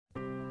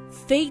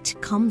Faith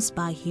comes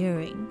by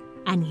hearing,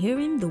 and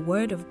hearing the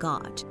Word of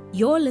God.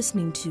 You're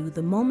listening to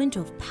The Moment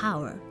of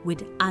Power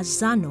with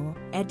Azano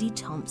Eddie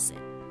Thompson.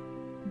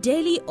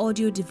 Daily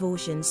audio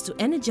devotions to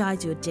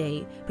energize your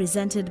day,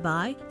 presented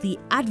by the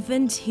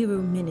Advent Hero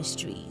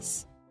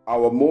Ministries.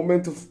 Our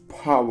Moment of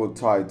Power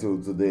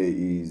title today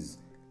is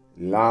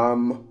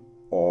Lamb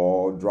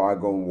or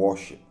Dragon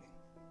Worship.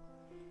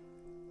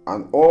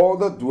 And all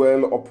that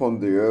dwell upon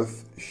the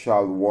earth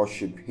shall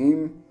worship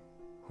him,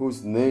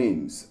 whose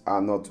names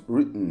are not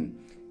written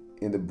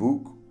in the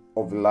book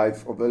of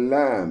life of the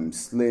Lamb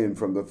slain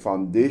from the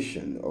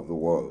foundation of the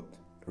world.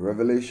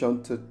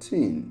 Revelation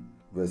 13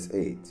 verse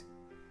 8.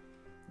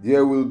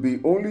 There will be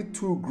only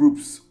two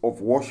groups of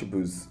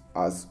worshippers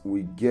as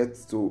we get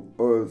to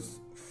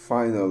earth's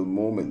final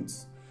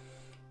moments.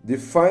 The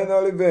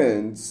final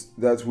events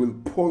that will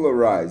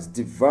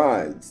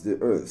divide the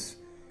earth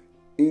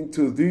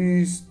into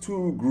these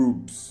two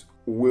groups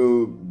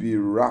will be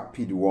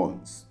rapid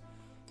ones.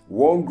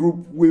 One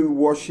group will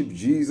worship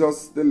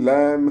Jesus, the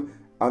Lamb,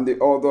 and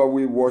the other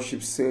will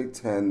worship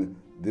Satan,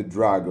 the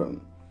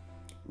dragon.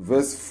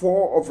 Verse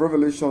 4 of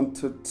Revelation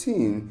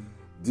 13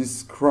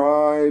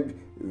 describe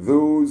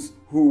those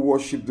who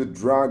worship the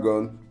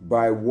dragon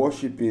by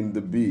worshiping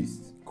the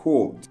beast.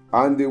 Quote,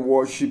 "And they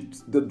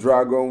worshipped the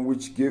dragon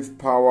which gave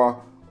power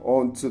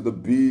unto the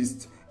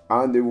beast,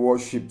 and they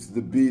worshipped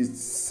the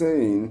beast,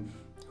 saying,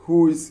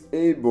 Who is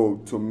able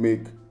to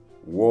make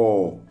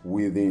war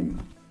with him?"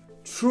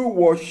 True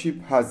worship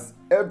has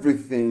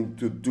everything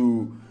to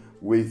do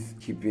with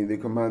keeping the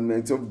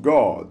commandments of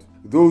God.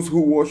 Those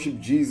who worship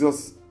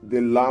Jesus,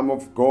 the Lamb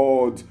of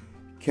God,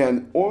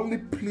 can only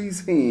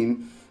please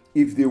him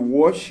if they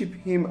worship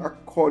him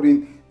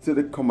according to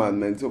the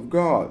commandments of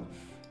God.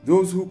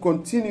 Those who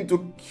continue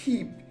to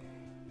keep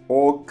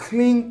or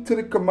cling to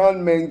the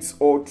commandments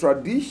or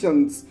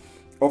traditions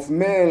of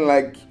men,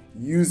 like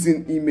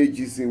using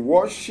images in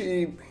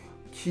worship,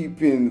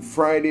 keeping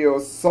Friday or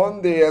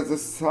Sunday as a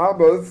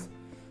Sabbath,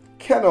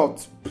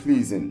 cannot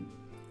please him.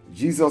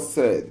 Jesus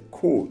said,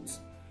 quote,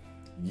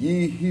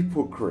 "Ye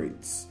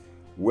hypocrites,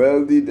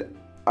 well did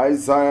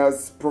Isaiah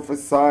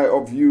prophesy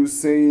of you,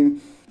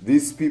 saying,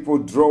 These people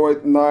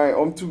draweth nigh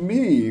unto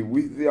me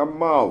with their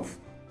mouth,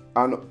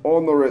 and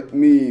honoreth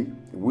me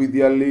with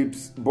their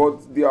lips,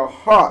 but their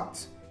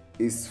heart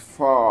is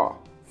far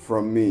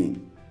from me.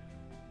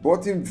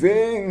 But in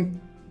vain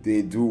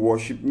they do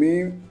worship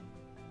me,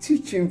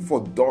 teaching for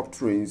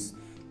doctrines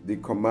the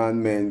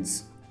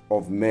commandments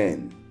of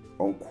men."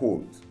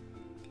 Unquote.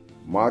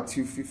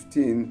 Matthew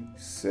 15,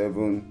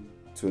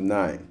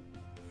 7-9.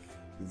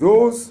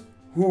 Those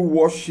who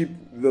worship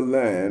the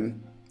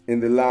Lamb in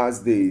the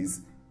last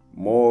days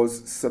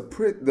must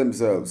separate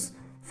themselves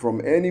from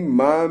any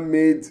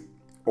man-made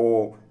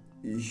or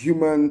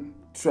human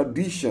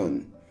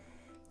tradition.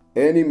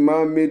 Any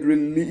man-made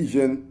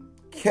religion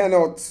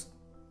cannot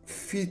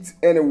fit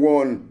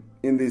anyone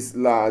in these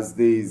last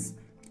days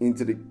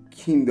into the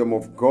kingdom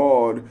of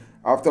God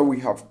after we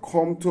have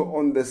come to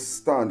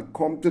understand,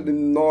 come to the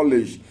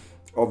knowledge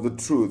of the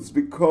truths,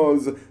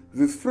 because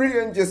the three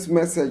angels'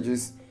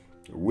 messages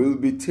will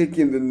be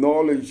taking the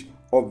knowledge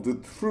of the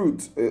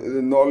truth,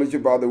 the knowledge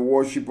about the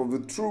worship of the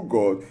true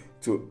God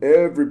to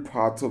every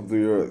part of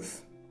the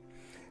earth.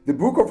 The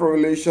book of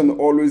Revelation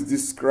always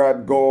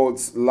describes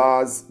God's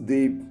last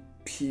day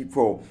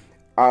people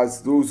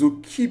as those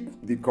who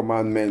keep the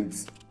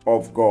commandments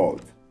of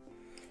God.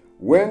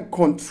 When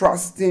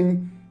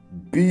contrasting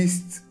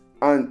beast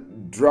and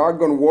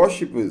dragon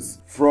worshippers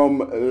from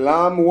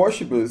lamb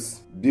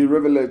worshippers, the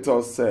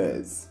Revelator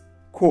says,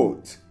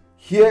 quote,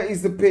 "Here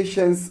is the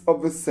patience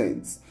of the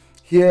saints.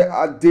 Here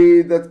are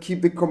they that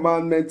keep the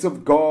commandments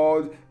of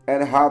God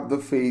and have the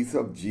faith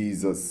of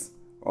Jesus."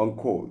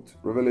 Unquote.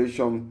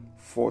 Revelation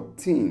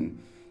 14,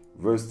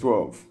 verse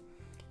 12.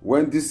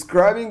 When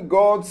describing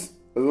God's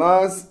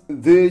last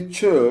day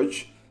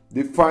church,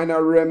 the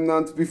final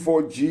remnant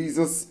before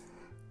Jesus'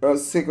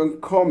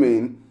 second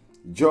coming,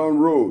 John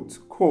wrote,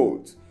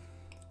 quote,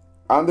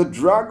 "And the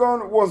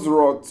dragon was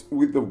wroth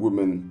with the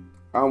woman,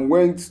 and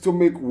went to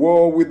make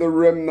war with the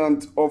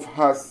remnant of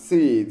her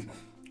seed,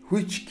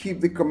 which keep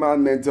the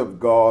commandments of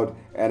God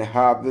and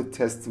have the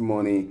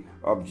testimony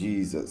of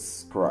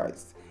Jesus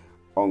Christ."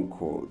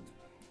 Unquote.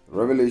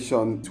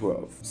 Revelation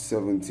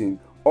 12:17.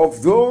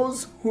 Of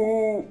those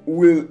who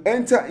will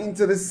enter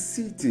into the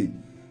city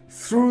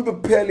through the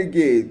pearly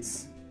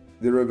gates,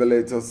 the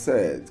Revelator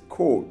said,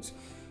 quote,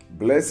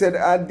 "Blessed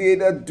are they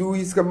that do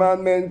his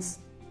commandments,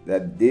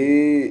 that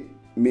they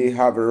may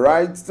have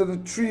rights to the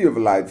tree of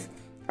life,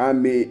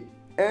 and may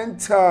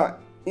enter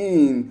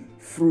in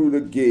through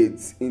the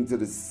gates into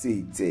the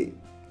city."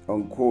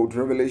 Unquote.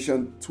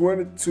 Revelation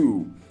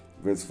 22,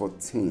 verse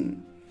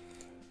 14.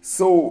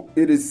 So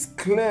it is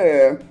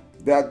clear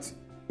that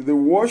the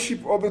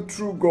worship of the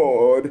true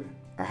God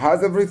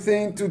has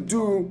everything to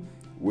do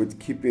with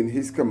keeping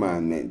his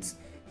commandments.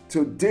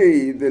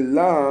 Today, the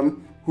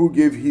Lamb who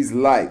gave his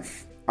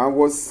life and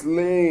was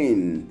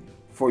slain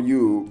for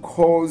you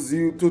calls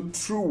you to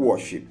true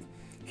worship.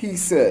 He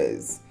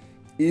says,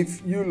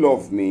 "If you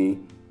love me,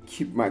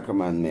 keep my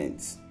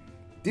commandments.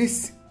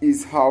 This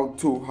is how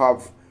to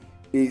have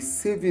a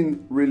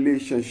saving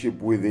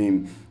relationship with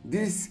Him.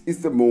 This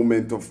is the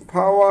moment of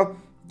power.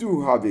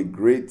 Do have a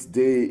great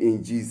day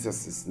in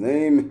Jesus'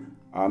 name.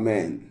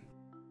 Amen.